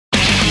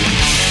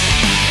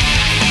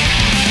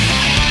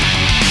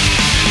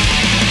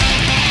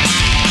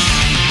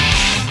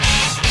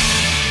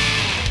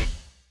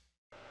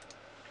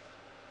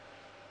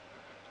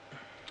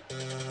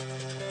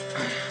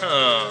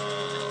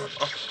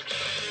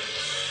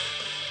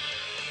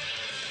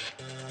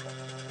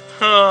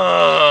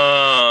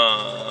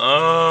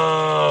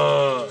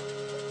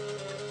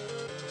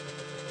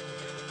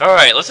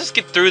Alright, let's just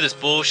get through this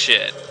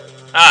bullshit.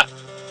 Ah!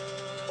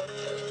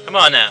 Come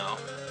on now.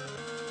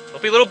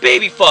 Don't be little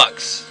baby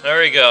fucks. There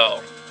we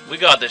go. We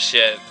got this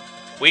shit.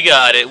 We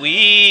got it.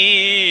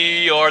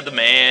 We are the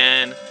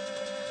man.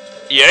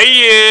 Yeah,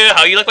 yeah.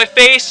 How you like my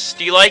face?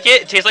 Do you like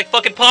it? It tastes like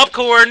fucking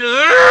popcorn.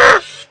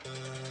 Urgh!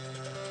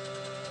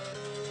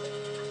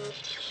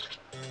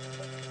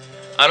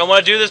 I don't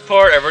want to do this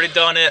part. I've already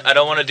done it. I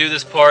don't want to do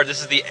this part.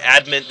 This is the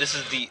admin. This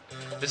is the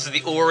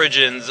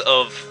origins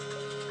of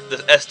the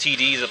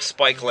STDs of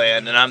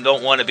Spikeland, and I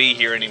don't want to be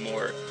here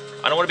anymore.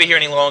 I don't want to be here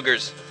any longer.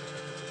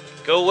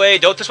 Go away.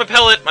 Don't touch my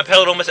pellet. My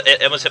pellet almost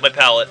hit my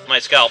palate. My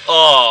scalp.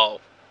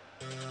 Oh.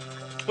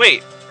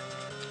 Wait.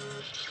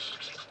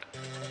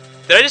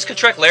 Did I just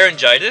contract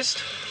laryngitis?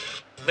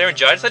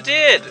 Laryngitis? I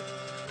did.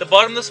 The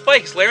bottom of the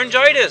spikes.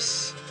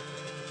 Laryngitis.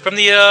 From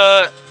the,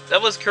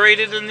 that was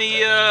created in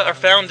the, or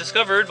found,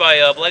 discovered by,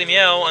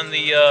 Blattymeow on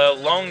the,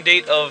 long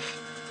date of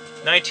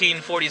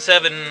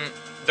 1947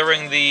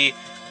 during the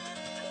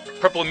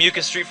Purple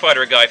Mucus Street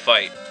Fighter guy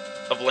fight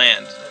of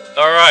land.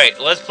 Alright,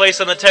 let's play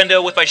some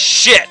Nintendo with my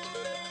shit!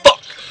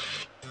 Fuck!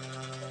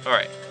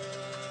 Alright.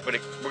 We're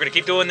gonna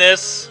keep doing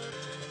this.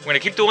 We're gonna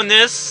keep doing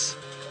this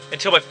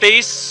until my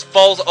face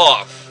falls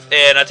off.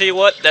 And I tell you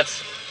what,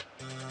 that's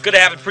gonna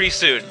happen pretty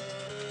soon.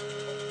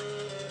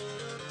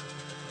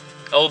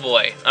 Oh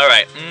boy.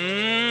 Alright.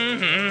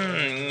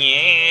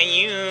 Yeah,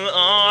 you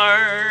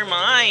are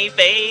my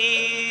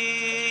face.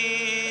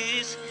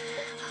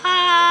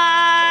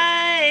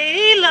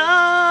 I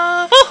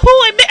love.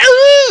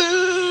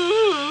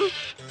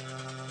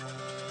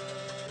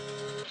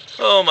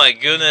 Oh my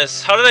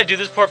goodness. How did I do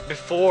this part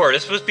before?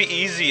 This must be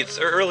easy. It's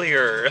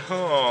earlier.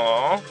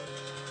 Aww.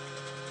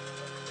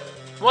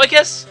 Well, I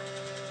guess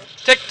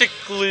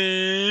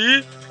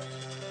technically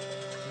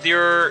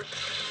they're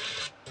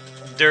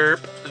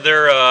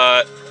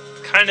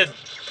kind of,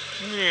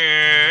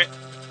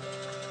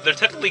 they're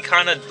technically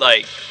kind of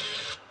like,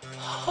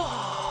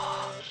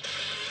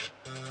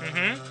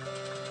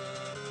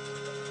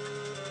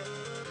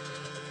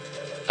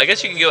 I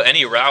guess you can go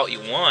any route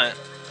you want,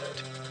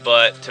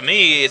 but to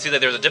me, it seems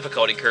like there's a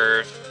difficulty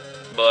curve,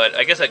 but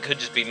I guess that could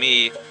just be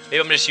me.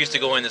 Maybe I'm just used to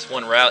going this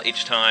one route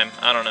each time.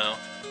 I don't know.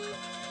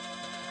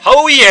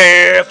 Oh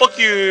yeah! Fuck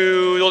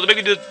you! Don't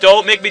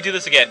make me do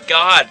this again.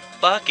 God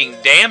fucking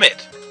damn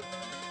it!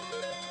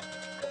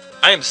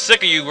 I am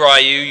sick of you,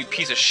 Ryu, you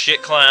piece of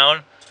shit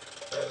clown.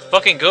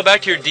 Fucking go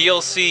back to your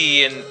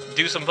DLC and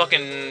do some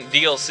fucking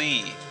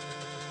DLC.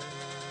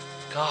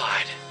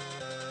 God.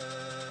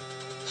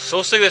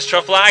 So sick of this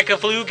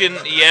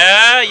Trufflaka-flukin.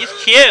 Yeah, you're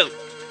cute.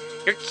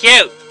 You're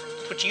cute.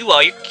 That's what you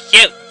are. You're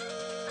cute.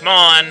 Come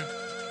on.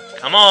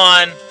 Come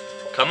on.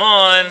 Come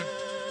on.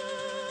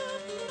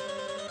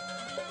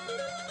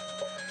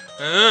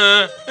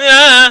 I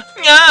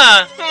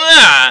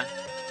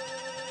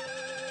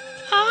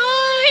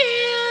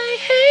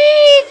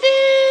hate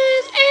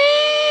this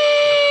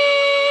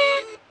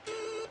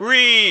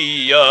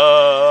area.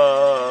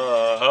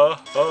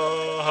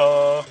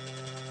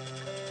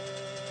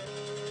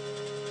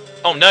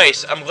 Oh,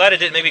 nice. I'm glad it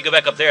didn't make me go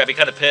back up there. I'd be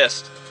kind of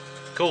pissed.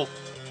 Cool.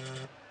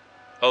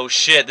 Oh,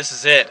 shit. This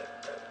is it.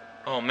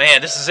 Oh,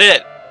 man. This is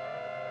it.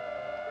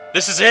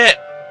 This is it.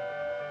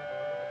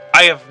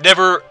 I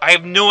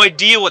have no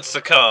idea what's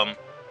to come.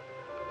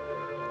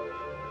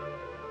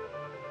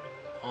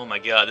 Oh my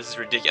god, this is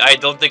ridiculous. I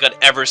don't think I'd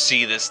ever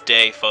see this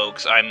day,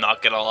 folks. I'm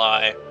not gonna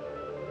lie.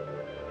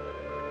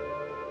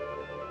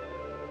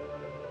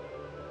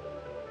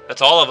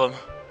 That's all of them.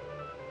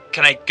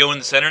 Can I go in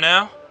the center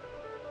now?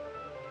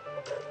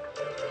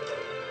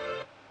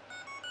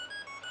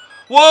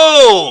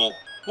 Whoa!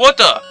 What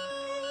the?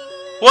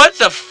 What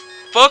the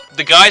fuck?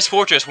 The Guy's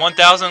Fortress,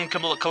 1,000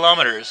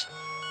 kilometers.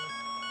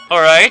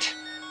 Alright.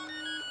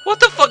 What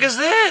the fuck is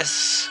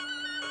this?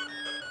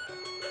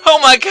 Oh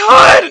my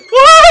god!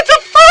 What the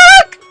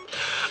fuck?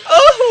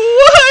 Oh,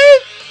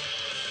 what?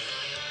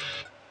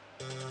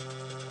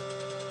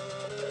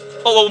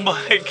 Oh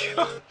my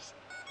gosh.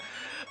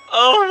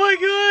 Oh my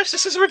gosh,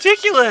 this is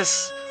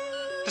ridiculous.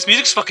 This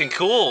music's fucking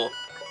cool.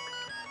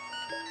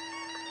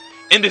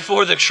 And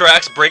before the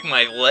tracks break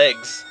my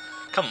legs.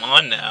 Come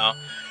on now.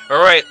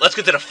 Alright, let's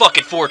get to the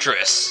fucking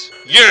fortress.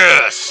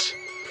 Yes!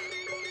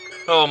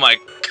 Oh my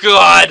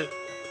god!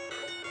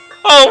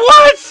 Oh,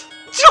 what?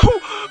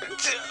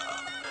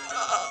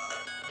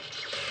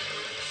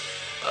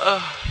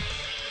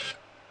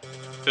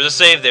 There's a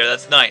save there,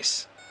 that's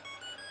nice.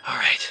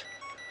 Alright.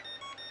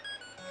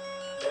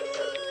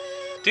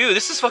 Dude,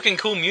 this is fucking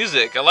cool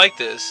music. I like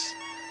this.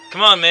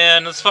 Come on,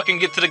 man. Let's fucking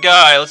get to the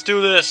guy. Let's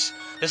do this.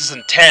 This is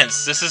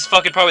intense. This is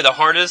fucking probably the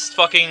hardest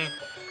fucking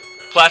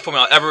platform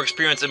I'll ever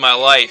experience in my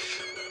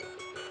life.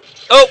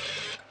 Oh!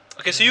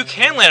 Okay, so you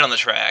can land on the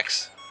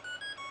tracks.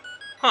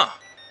 Huh.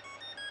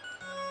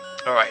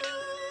 Alright.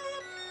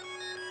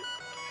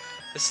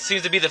 This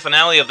seems to be the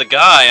finale of the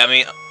guy. I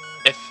mean,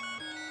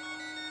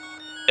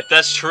 If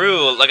that's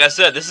true, like I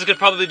said, this is gonna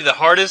probably be the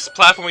hardest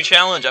platforming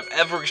challenge I've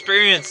ever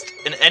experienced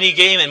in any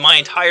game in my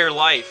entire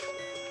life.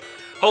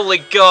 Holy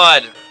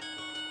God!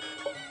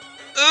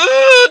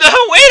 Ooh, no,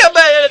 wait a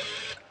minute!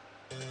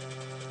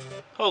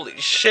 Holy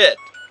shit!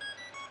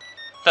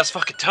 That's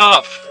fucking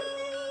tough.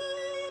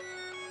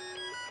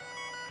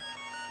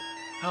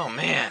 Oh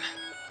man.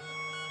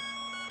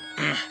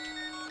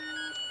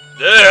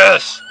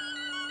 Yes!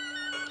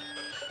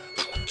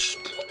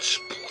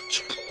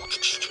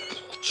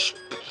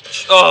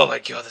 Oh my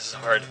God, this is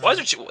hard. Why is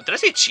there cheap? Did I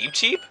say cheap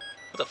cheap?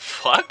 What the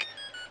fuck?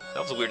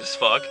 That was weird as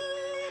fuck.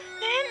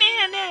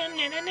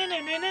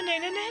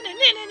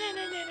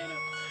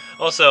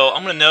 Also,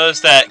 I'm gonna notice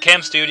that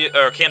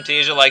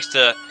Camtasia likes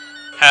to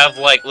have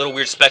like little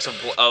weird specks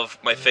of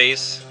my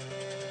face.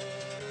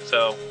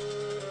 So.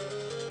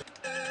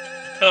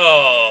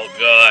 Oh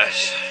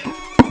gosh.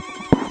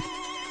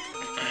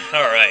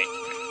 All right.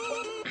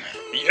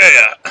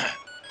 Yeah.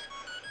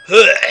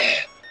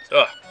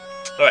 Oh.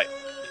 All right.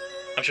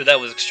 I'm sure that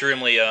was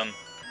extremely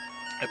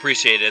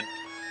appreciated.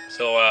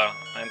 So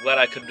I'm glad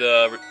I could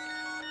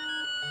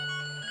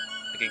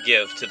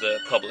give to the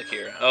public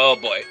here. Oh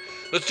boy,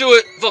 let's do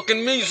it!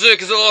 Fucking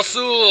music is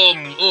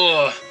awesome.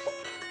 Ugh.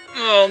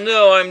 Oh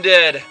no, I'm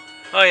dead.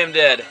 I am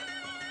dead.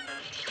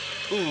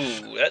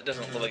 Ooh, that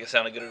doesn't look like it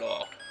sounded good at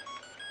all.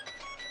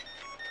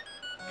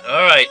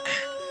 All right.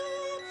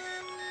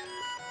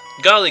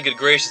 Golly good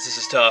gracious, this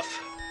is tough.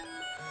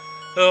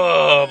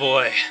 Oh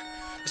boy,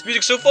 this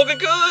music's so fucking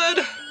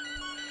good.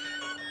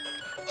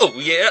 Oh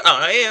yeah,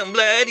 I am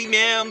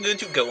Blattymeow. I'm going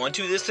to go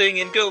onto this thing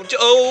and go to...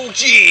 Oh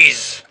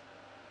jeez!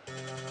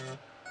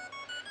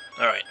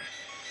 Alright.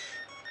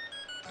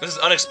 This is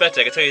unexpected,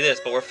 I can tell you this,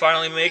 but we're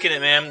finally making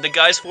it, man. The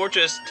guy's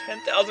fortress,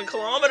 10,000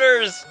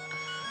 kilometers!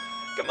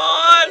 Come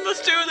on, let's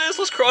do this!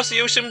 Let's cross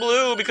the ocean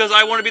blue, because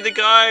I want to be the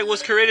guy who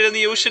was created in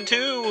the ocean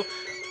too!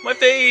 My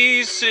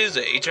face is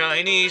a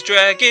Chinese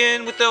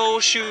dragon with no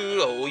shoe.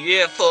 Oh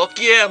yeah, fuck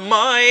yeah,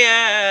 my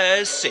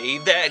ass.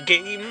 Save that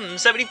game.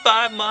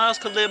 75 miles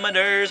could live my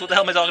nerves. What the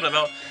hell am I talking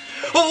about?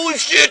 Holy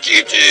shit,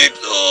 cheap cheap!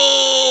 Oh!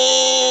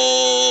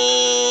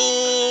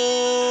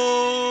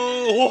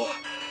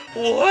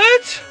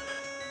 What?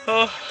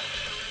 Oh,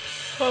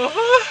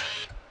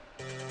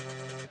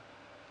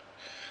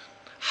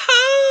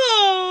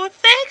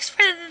 thanks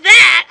for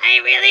that.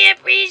 I really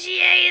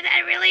appreciate it. I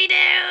really do.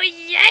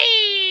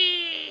 Yay!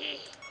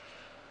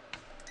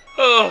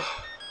 Oh,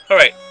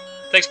 alright.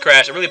 Thanks,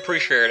 Crash. I really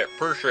appreciate it.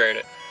 Appreciate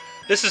it.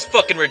 This is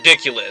fucking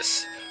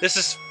ridiculous. This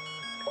is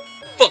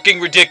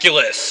fucking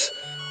ridiculous.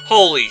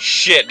 Holy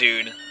shit,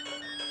 dude.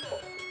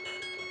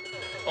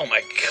 Oh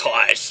my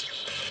gosh.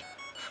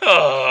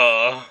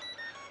 Oh.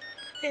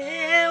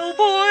 Oh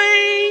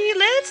boy,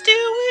 let's do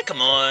it.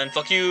 Come on,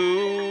 fuck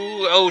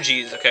you. Oh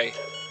jeez, okay.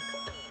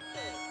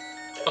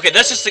 Okay,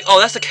 that's just the, oh,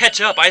 that's the catch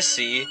up, I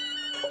see.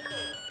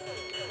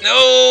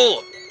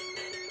 No!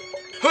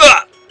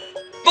 Huh!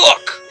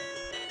 Fuck!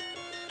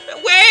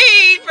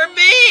 Wait for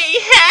me!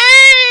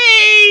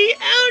 Hey!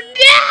 Oh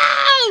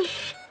no!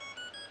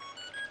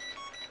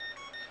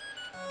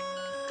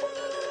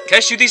 Can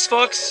I shoot these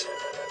fucks?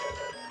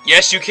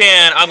 Yes, you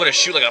can. I'm gonna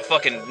shoot like a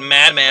fucking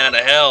madman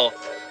out of hell.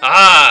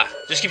 Aha!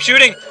 Just keep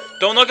shooting.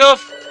 Don't knock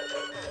off.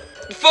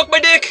 Fuck my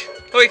dick.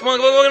 Oh, wait, come on,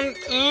 come on,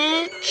 come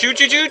on. Shoot,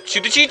 shoot, shoot.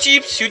 Shoot the cheat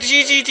cheap. Shoot the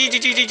cheat cheat cheat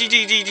cheat cheat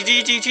cheat cheat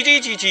cheat cheat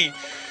cheat cheat cheat.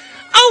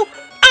 Ow!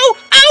 Ow!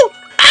 Ow!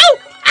 Ow!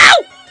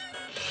 Ow!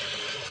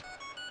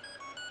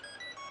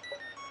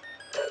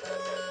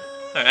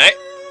 Alright.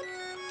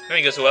 That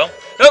didn't go so well.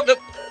 Nope, nope.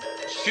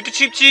 Shoot the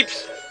cheap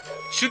cheaps.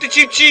 Shoot the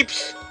cheap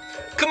cheaps.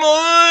 Come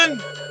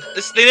on!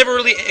 They never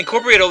really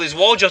incorporate all these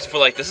wall jumps for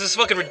like this. This is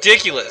fucking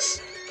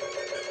ridiculous.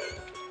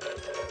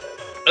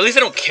 At least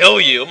I don't kill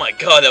you. Oh my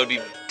god, that would be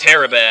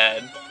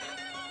terribad.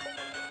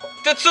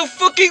 That's so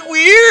fucking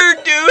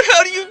weird, dude.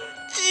 How do you...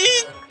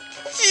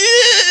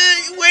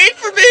 Wait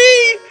for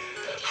me!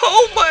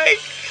 Oh my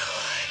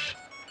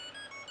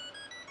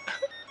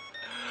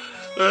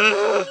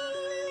god.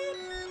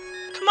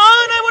 Come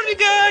on, I want to be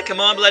God. Come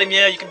on,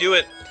 Blattymeow, you can do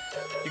it.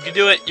 You can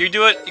do it. You can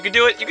do it. You can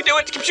do it. You can do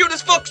it. You keep shooting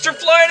these fucks. They're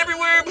flying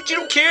everywhere, but you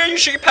don't care. You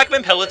shoot your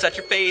Pac-Man pellets at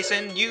your face,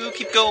 and you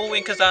keep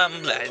going, cause I'm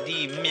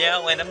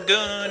Blattymeow, and I'm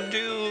going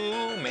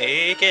to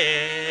make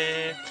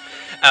it.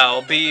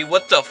 I'll be...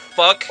 What the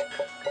fuck?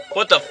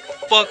 What the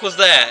fuck was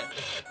that?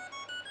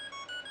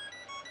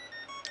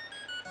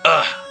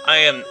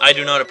 I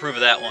do not approve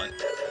of that one.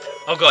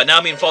 Oh god, now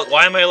I'm being fault.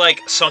 Why am I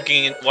like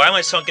sunken? Why am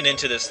I sunken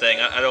into this thing?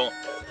 I don't.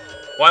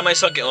 Why am I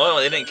sunken? Oh,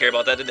 they didn't care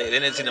about that, did they? They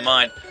didn't seem to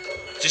mind.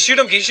 Just shoot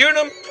them. Keep shooting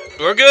them.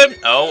 We're good.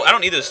 Oh, I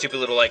don't need those stupid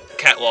little like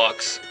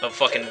catwalks of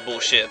fucking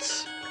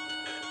bullshits.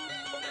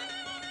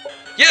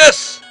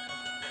 Yes.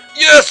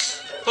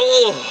 Yes.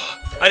 Oh,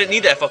 I didn't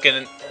need that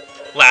fucking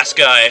last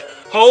guy.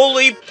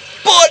 Holy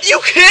butt! You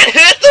can't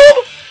hit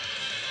them.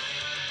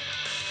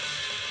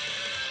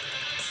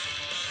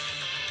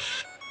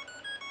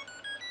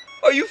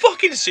 Are you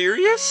fucking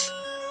serious?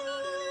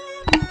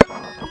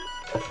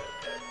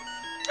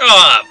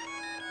 Ah.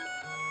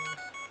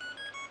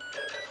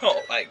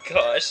 Oh my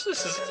gosh,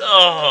 this is...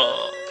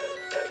 Oh.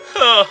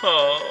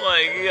 Oh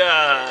my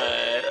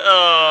god.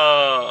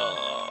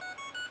 Oh.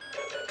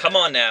 Come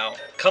on now.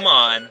 Come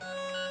on.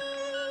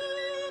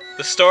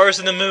 The stars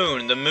and the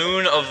moon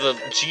of the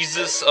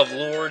Jesus of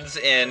Lords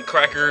and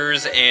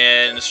crackers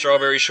and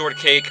strawberry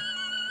shortcake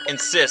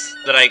insist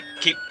that I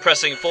keep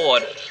pressing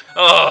forward.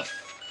 Oh.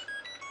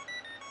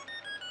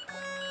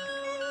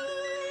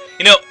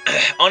 You know,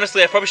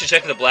 honestly, I probably should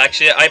check the black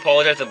shit. I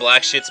apologize if the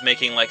black shit's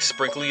making, like,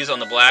 sprinklies on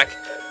the black.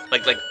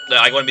 Like,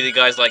 I want to be the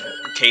guy's, like,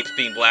 capes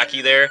being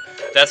blacky there.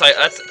 That's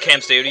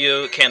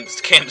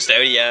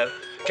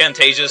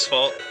Camtasia's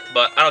fault.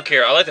 But I don't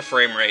care. I like the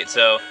frame rate,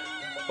 so...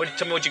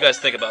 tell me what you guys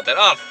think about that.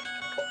 Oh,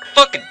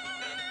 fucking...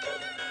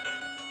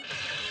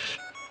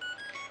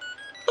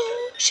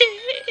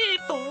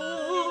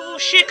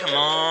 Bullshit, come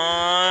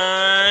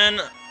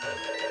on.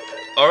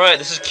 Alright,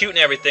 this is cute and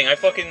everything.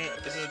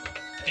 This is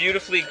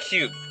beautifully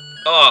cute.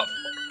 Oh.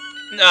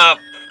 No.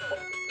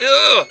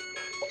 Ugh.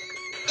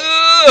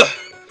 Ugh.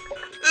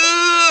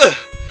 Ugh.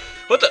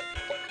 What the?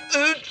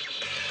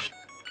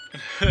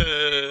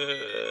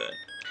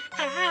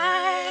 I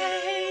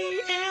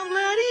am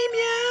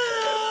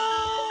Blattymeow.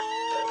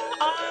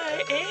 I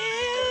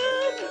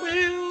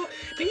will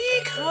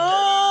become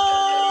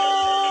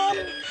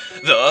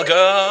the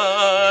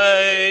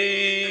guy.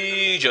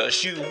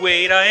 Just you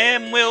wait. I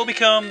will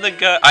become the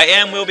guy.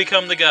 Will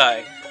become the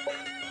guy.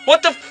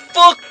 What the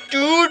fuck,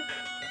 dude?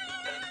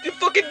 You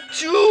fucking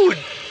dude.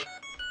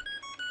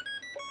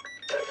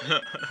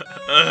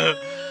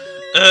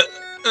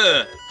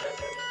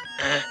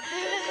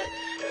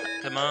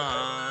 Come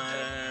on.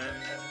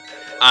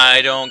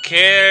 I don't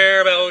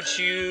care about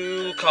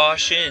you,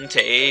 caution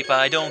tape.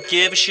 I don't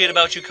give a shit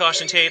about you,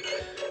 caution tape.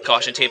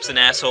 Caution tape's an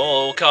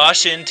asshole.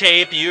 Caution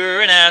tape,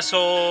 you're an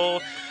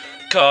asshole.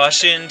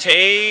 Caution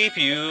tape,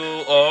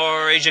 you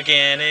are a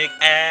gigantic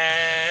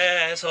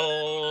asshole.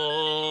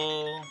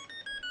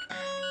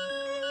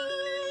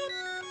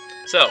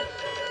 So,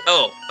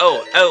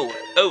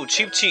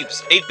 Cheap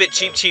Cheeps, 8-bit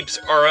Cheap Cheeps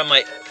are on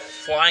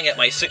flying at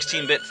my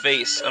 16-bit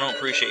face. I don't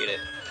appreciate it.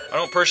 I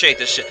don't appreciate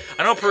this shit.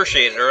 I don't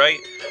appreciate it, alright?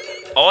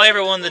 All I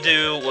ever wanted to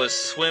do was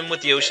swim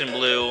with the ocean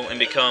blue and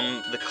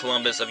become the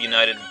Columbus of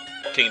United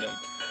Kingdom.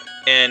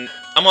 And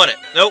I'm on it.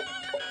 Nope.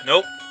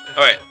 Nope.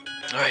 Alright.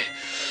 Alright.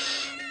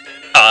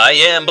 I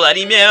am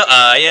Blattymeow.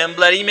 I am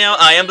Blattymeow.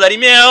 I am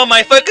Blattymeow.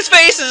 My focus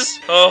faces.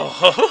 Oh,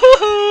 ho, ho, ho,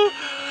 ho.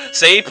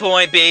 Save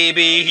point,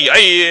 baby.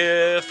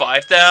 Yeah,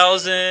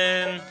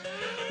 5,000.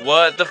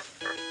 What the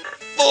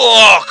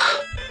fuck?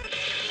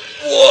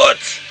 What?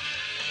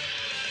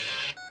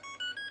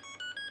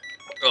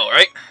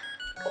 Alright.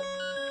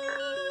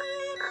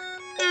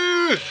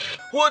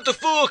 What the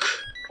fuck?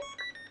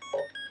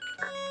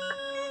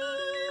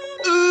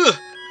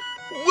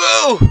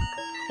 Whoa!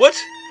 What?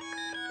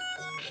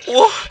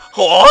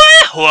 What?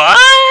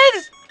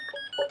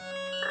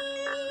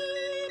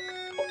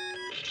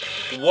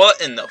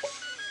 What in the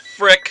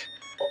frick?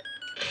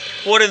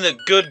 What in the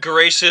good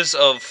gracious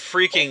of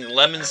freaking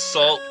lemon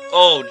salt?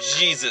 Oh,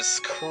 Jesus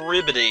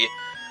cribbity.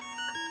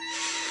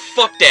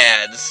 Fuck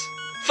dads.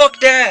 Fuck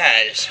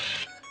dads.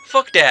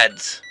 Fuck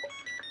dads.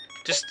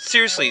 Just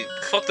seriously,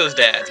 fuck those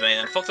dads,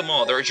 man. Fuck them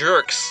all. They're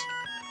jerks.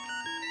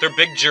 They're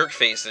big jerk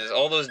faces.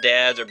 All those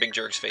dads are big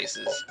jerks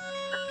faces.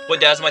 What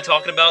dads am I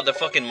talking about? The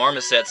fucking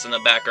marmosets in the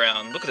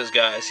background. Look at those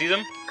guys. See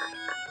them?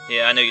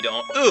 Yeah, I know you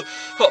don't. Ugh.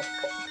 Oh.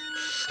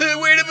 Hey,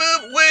 wait a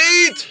minute.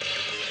 Wait!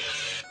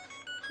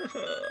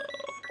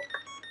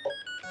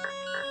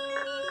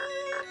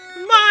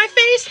 My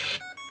face.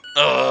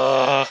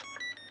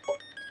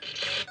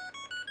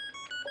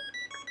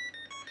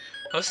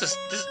 What's this?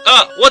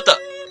 What the?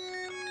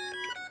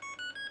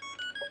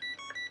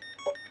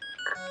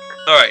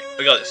 Alright,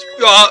 we got this.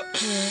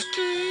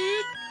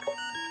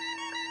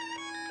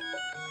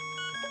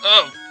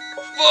 Oh,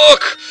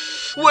 fuck!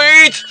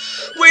 Wait!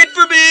 Wait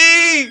for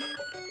me!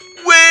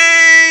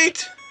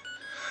 Wait!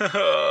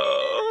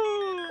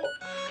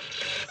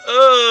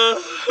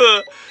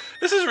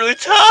 This is really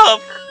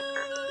tough.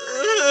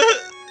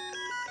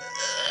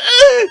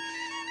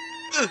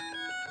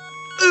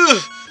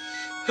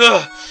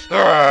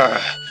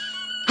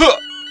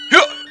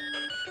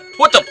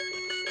 What the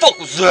fuck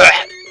was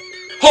that?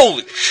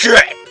 Holy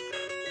shit!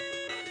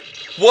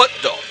 What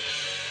the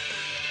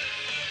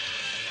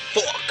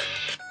fuck?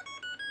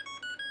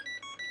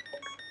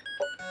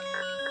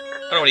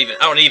 I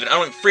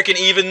don't freaking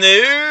even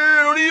there!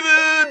 I don't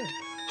even!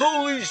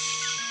 Holy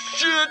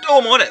shit! Oh,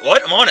 I'm on it.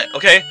 What? I'm on it.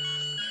 Okay.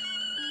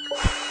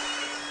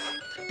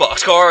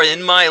 Boxcar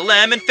in my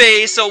lemon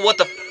face, so what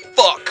the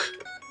fuck?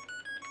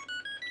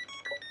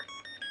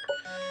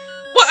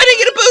 What? I didn't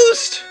get a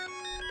boost!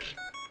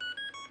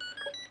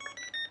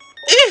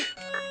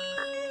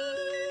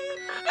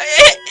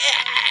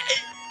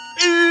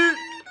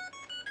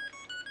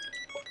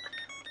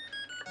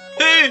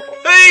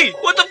 Hey!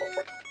 What the?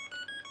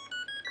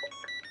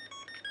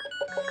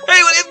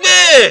 Hey, what is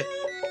this?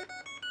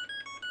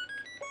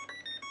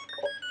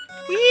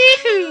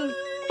 Weehoo!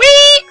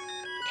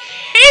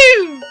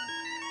 Weehoo!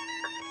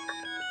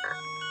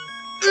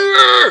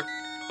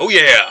 Oh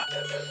yeah!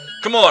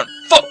 Come on,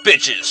 Fuck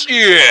bitches.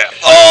 Yeah.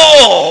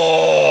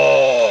 Oh.